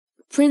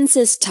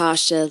Princess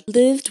Tasha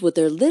lived with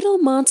her little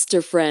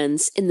monster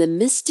friends in the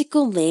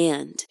mystical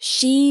land.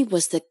 She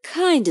was the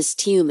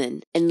kindest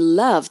human and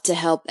loved to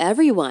help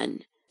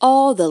everyone.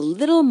 All the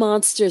little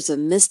monsters of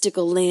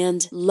mystical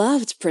land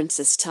loved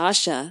Princess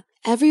Tasha.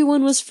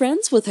 Everyone was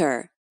friends with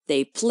her.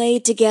 They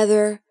played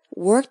together,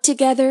 worked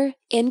together,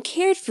 and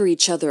cared for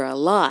each other a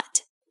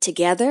lot.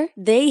 Together,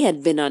 they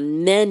had been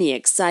on many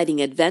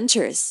exciting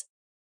adventures.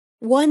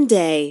 One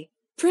day,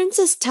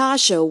 Princess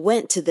Tasha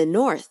went to the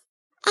north.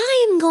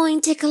 I am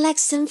going to collect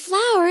some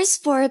flowers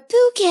for a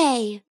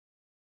bouquet.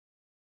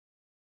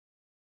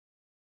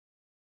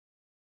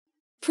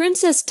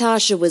 Princess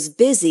Tasha was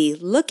busy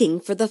looking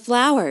for the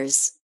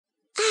flowers.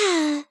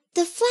 Ah,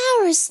 the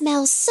flowers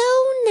smell so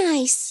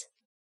nice.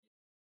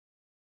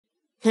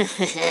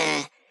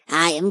 I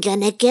am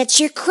gonna get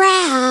your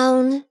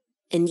crown.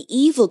 An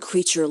evil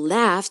creature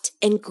laughed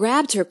and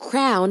grabbed her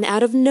crown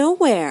out of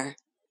nowhere.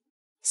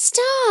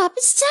 Stop,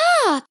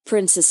 stop,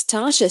 Princess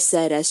Tasha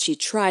said as she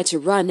tried to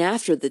run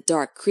after the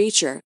dark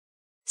creature.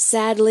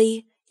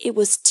 Sadly, it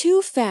was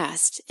too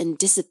fast and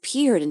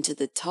disappeared into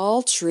the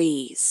tall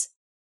trees.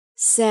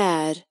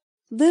 Sad,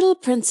 little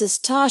Princess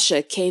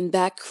Tasha came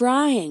back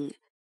crying.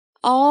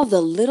 All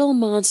the little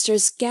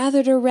monsters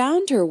gathered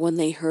around her when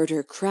they heard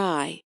her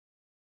cry.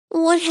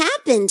 What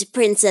happened,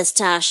 Princess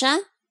Tasha?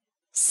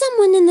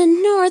 Someone in the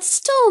north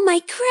stole my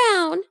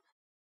crown.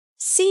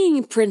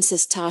 Seeing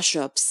Princess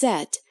Tasha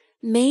upset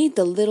made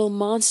the little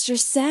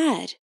monsters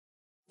sad.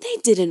 They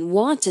didn't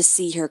want to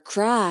see her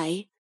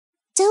cry.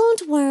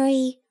 Don't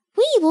worry,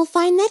 we will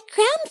find that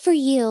crown for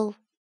you.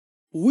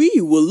 We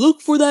will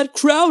look for that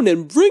crown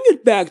and bring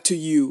it back to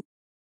you.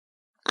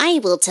 I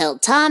will tell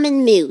Tom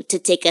and Moo to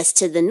take us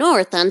to the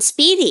north on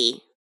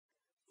Speedy.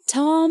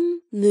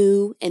 Tom,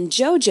 Moo, and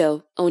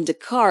Jojo owned a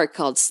car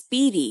called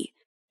Speedy.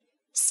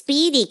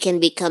 Speedy can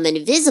become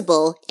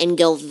invisible and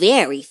go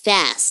very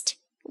fast.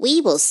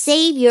 We will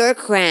save your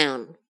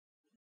crown.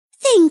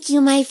 Thank you,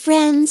 my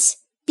friends.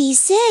 Be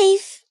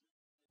safe.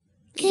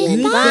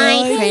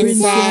 Goodbye,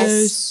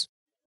 Princess.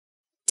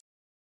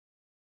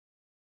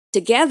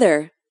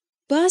 Together,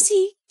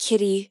 Buzzy,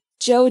 Kitty,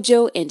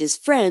 Jojo, and his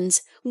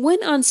friends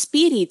went on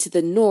Speedy to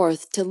the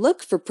north to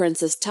look for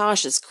Princess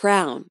Tasha's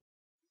crown.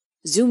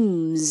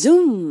 Zoom,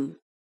 zoom!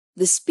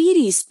 The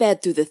Speedy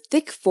sped through the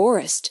thick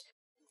forest.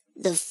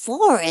 The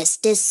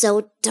forest is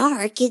so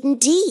dark and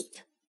deep.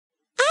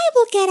 I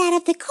will get out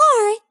of the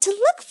car to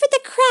look for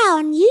the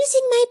crown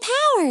using my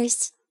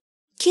powers,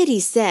 Kitty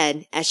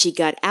said as she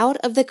got out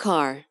of the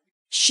car.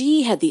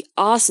 She had the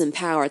awesome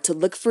power to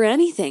look for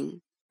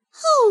anything.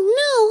 Oh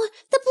no,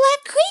 the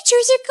black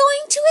creatures are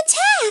going to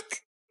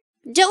attack.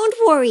 Don't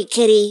worry,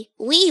 Kitty.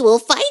 We will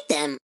fight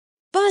them.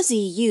 Buzzy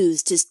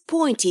used his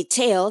pointy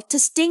tail to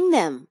sting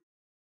them.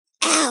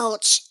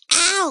 Ouch!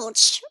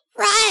 Ouch!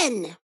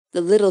 Run!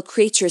 The little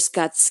creatures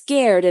got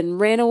scared and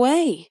ran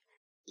away.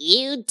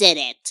 You did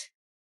it.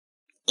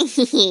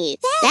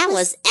 that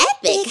was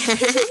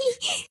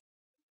epic.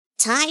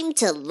 Time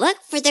to look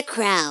for the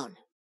crown.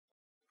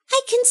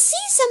 I can see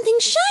something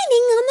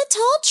shining on the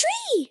tall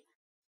tree.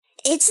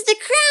 It's the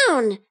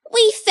crown.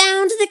 We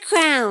found the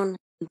crown.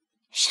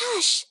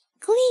 Shush,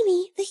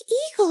 Gleamy, the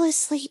eagle is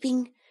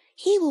sleeping.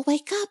 He will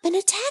wake up and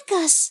attack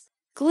us.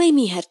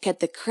 Gleamy had kept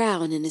the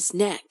crown in his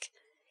neck.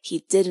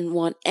 He didn't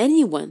want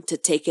anyone to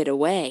take it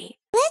away.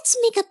 Let's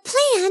make a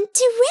plan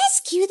to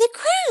rescue the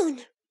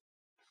crown.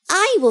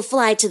 I will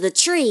fly to the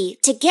tree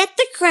to get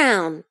the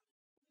crown.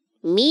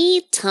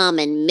 Me, Tom,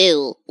 and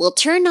Moo will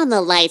turn on the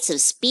lights of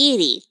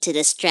Speedy to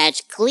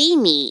distract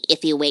Gleamy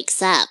if he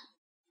wakes up.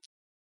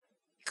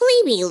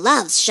 Gleamy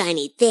loves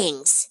shiny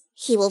things.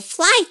 He will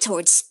fly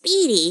towards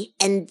Speedy,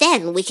 and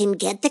then we can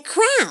get the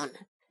crown.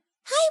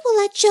 I will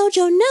let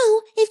Jojo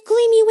know if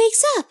Gleamy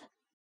wakes up.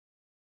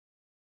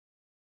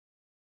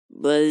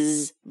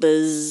 Buzz,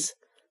 buzz.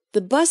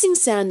 The buzzing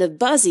sound of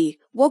Buzzy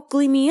woke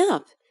Gleamy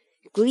up.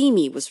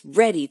 Gleamy was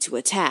ready to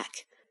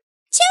attack.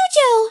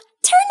 Jojo,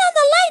 turn on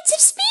the lights of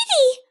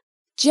Speedy!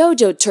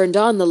 Jojo turned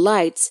on the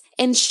lights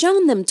and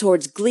shone them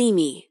towards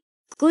Gleamy.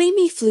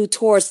 Gleamy flew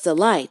towards the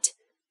light.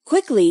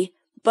 Quickly,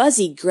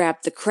 Buzzy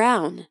grabbed the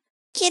crown.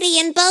 Kitty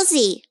and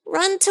Buzzy,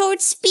 run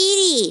towards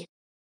Speedy!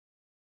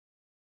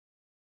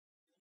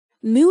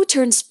 Moo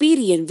turned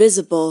Speedy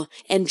invisible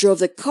and drove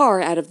the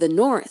car out of the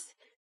north.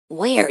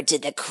 Where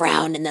did the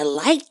crown and the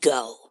light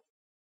go?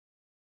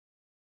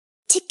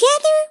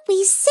 Together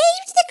we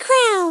saved the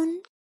crown.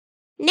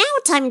 Now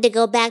time to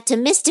go back to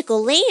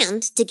Mystical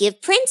Land to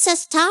give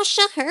Princess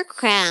Tasha her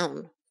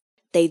crown.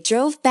 They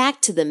drove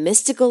back to the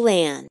Mystical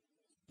Land.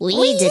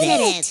 We did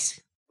it!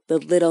 The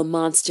little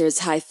monsters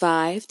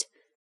high-fived.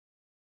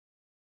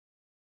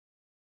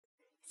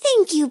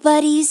 Thank you,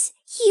 buddies.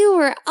 You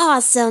were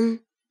awesome.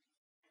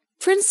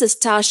 Princess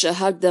Tasha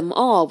hugged them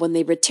all when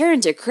they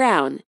returned her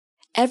crown.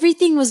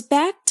 Everything was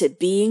back to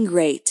being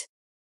great.